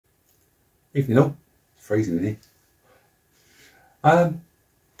Evening all, it's freezing in here.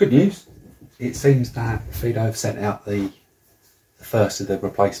 Good news, it seems that Fiido have sent out the first of the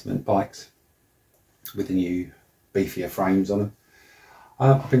replacement bikes with the new beefier frames on them.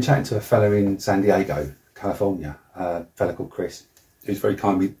 I've been chatting to a fellow in San Diego, California, a fellow called Chris, who's very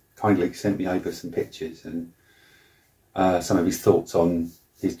kindly sent me over some pictures and some of his thoughts on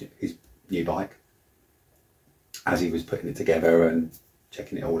his new bike as he was putting it together and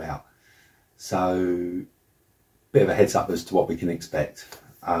checking it all out. So, bit of a heads up as to what we can expect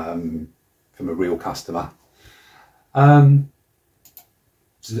from a real customer. So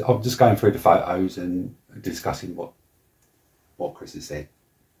I'm just going through the photos and discussing what Chris has said.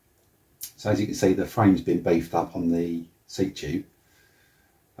 So as you can see, the frame's been beefed up on the seat tube.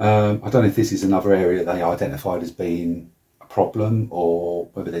 I don't know if this is another area they identified as being a problem or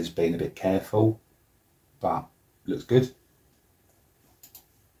whether they're just being a bit careful, but looks good.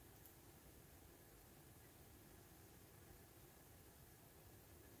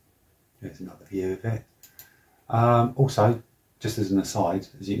 There's another view of it. Also, just as an aside,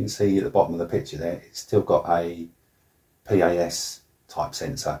 as you can see at the bottom of the picture there, it's still got a PAS type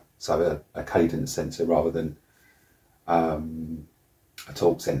sensor, so a cadence sensor rather than a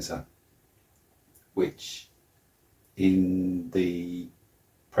torque sensor, which in the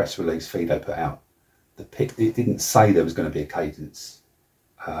press release Fiido put out, it didn't say there was going to be a cadence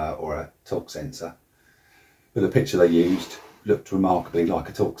or a torque sensor, but the picture they used looked remarkably like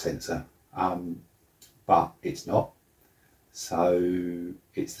a torque sensor, but it's not. So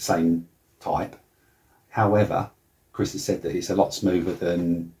it's the same type. However, Chris has said that it's a lot smoother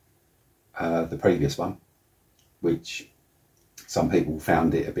than the previous one, which some people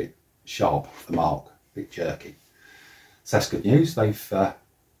found it a bit sharp off the mark, a bit jerky. So that's good news. They've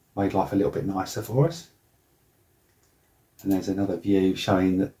made life a little bit nicer for us. And there's another view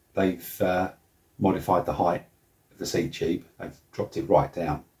showing that they've modified the height of the seat tube. They've dropped it right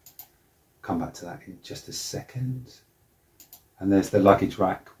down. Come back to that in just a second. And there's the luggage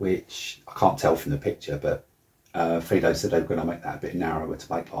rack, which I can't tell from the picture, but Fiido said they're going to make that a bit narrower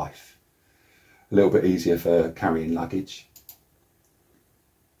to make life a little bit easier for carrying luggage.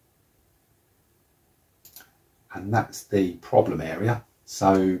 And that's the problem area.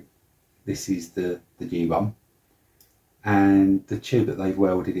 So this is the new one, and the tube that they've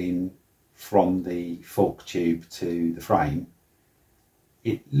welded in from the fork tube to the frame,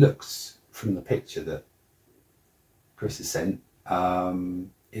 it looks from the picture that Chris has sent,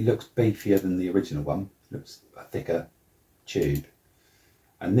 it looks beefier than the original one. It looks a thicker tube,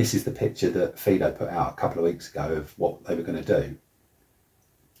 and this is the picture that Fiido put out a couple of weeks ago of what they were going to do.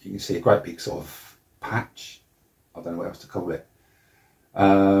 You can see a great big sort of patch, I don't know what else to call it,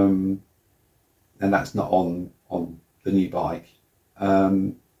 and that's not on the new bike,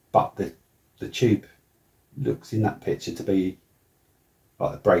 but the tube looks in that picture to be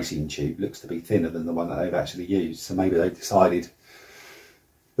like the bracing tube, looks to be thinner than the one that they've actually used. So maybe they've decided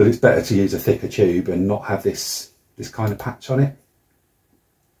that it's better to use a thicker tube and not have this kind of patch on it.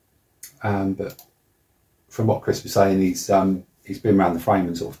 But from what Chris was saying, he's been around the frame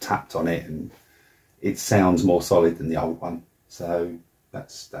and sort of tapped on it, and it sounds more solid than the old one. So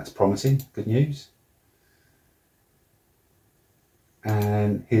that's promising, good news.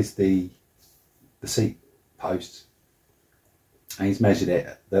 And here's the seat post. And he's measured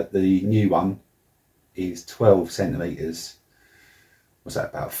it, that the new one is 12 centimetres, what's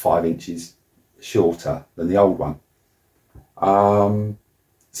that, about 5 inches shorter than the old one.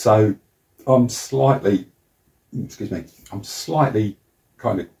 So I'm slightly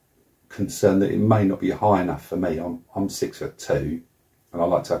kind of concerned that it may not be high enough for me. I'm 6'2", and I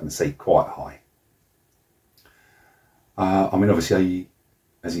like to have the seat quite high. I mean, obviously,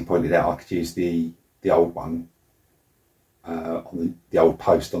 as he pointed out, I could use the old one on the old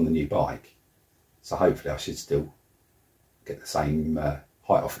post on the new bike, so hopefully I should still get the same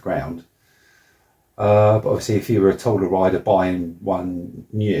height off the ground. But obviously, if you were a taller rider buying one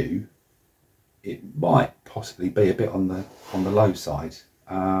new, it might possibly be a bit on the low side.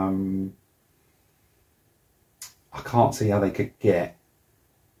 I can't see how they could get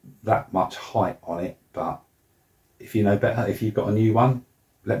that much height on it, but if you know better, if you've got a new one,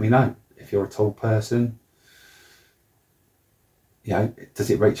 let me know. If you're a tall person, you know,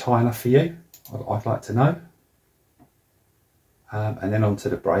 does it reach high enough for you? I'd like to know. And then onto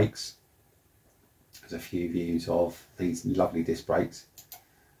the brakes. There's a few views of these lovely disc brakes.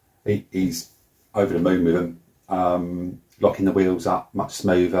 He's over the moon with them. Locking the wheels up much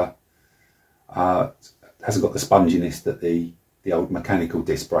smoother. Hasn't got the sponginess that the old mechanical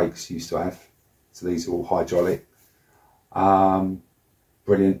disc brakes used to have. So these are all hydraulic.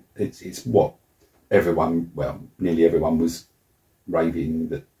 brilliant. It's what everyone, well, nearly everyone was raving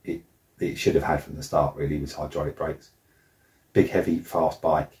that it should have had from the start, really, was hydraulic brakes. Big, heavy, fast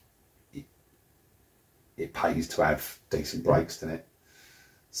bike. It pays to have decent brakes, doesn't it?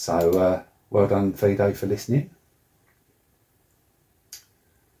 So well done, Fiido, for listening.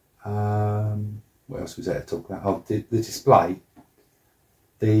 What else was there to talk about? Oh, the display.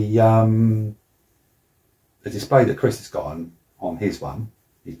 The display that Chris has got on his one,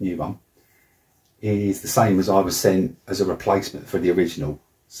 his new one, is the same as I was sent as a replacement for the original.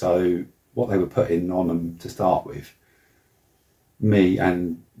 So what they were putting on them to start with, me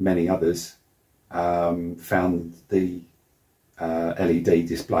and many others found the LED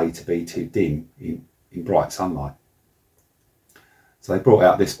display to be too dim in bright sunlight. So they brought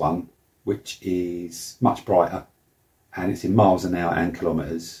out this one, which is much brighter, and it's in miles an hour and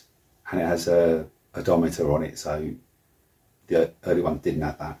kilometres, and it has a odometer on it, so the early one didn't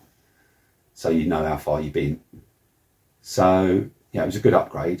have that, so you know how far you've been. So yeah, it was a good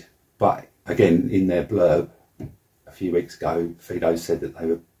upgrade. But again, in their blurb a few weeks ago, Fiido said that they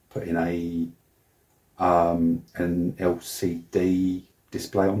were putting an LCD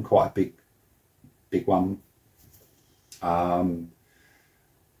display on, quite a big one,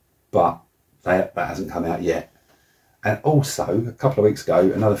 but that hasn't come out yet. And also, a couple of weeks ago,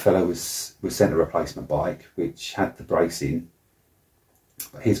 another fellow was sent a replacement bike which had the brakes in,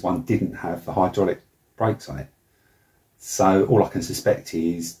 but his one didn't have the hydraulic brakes on it. So all I can suspect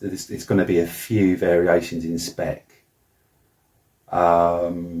is that it's going to be a few variations in spec.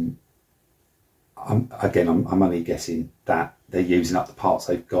 I'm only guessing that they're using up the parts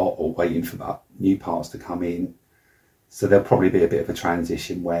they've got or waiting for new parts to come in. So there'll probably be a bit of a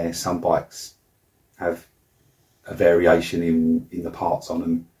transition where some bikes have a variation in the parts on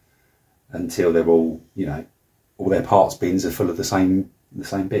them until they're all, you know, all their parts bins are full of the same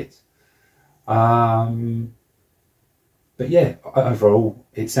bits. But yeah, overall,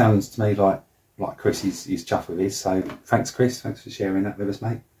 it sounds to me like Chris is chuffed with his. So thanks, Chris. Thanks for sharing that with us,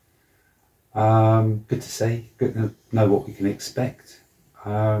 mate. Good to see. Good to know what we can expect.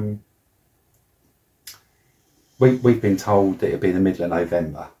 We've been told that it'll be in the middle of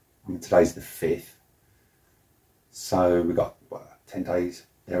November. I mean, today's the 5th. So we've got 10 days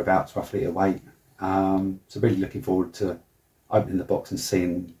thereabouts roughly to wait. So really looking forward to opening the box and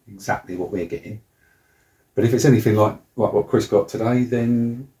seeing exactly what we're getting. But if it's anything like what Chris got today,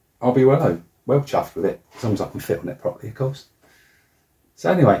 then I'll be well chuffed with it, as long as I can fit on it properly, of course.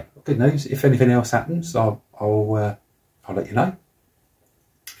 So anyway, good news. If anything else happens, I'll let you know.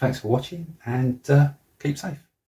 Thanks for watching, and keep safe.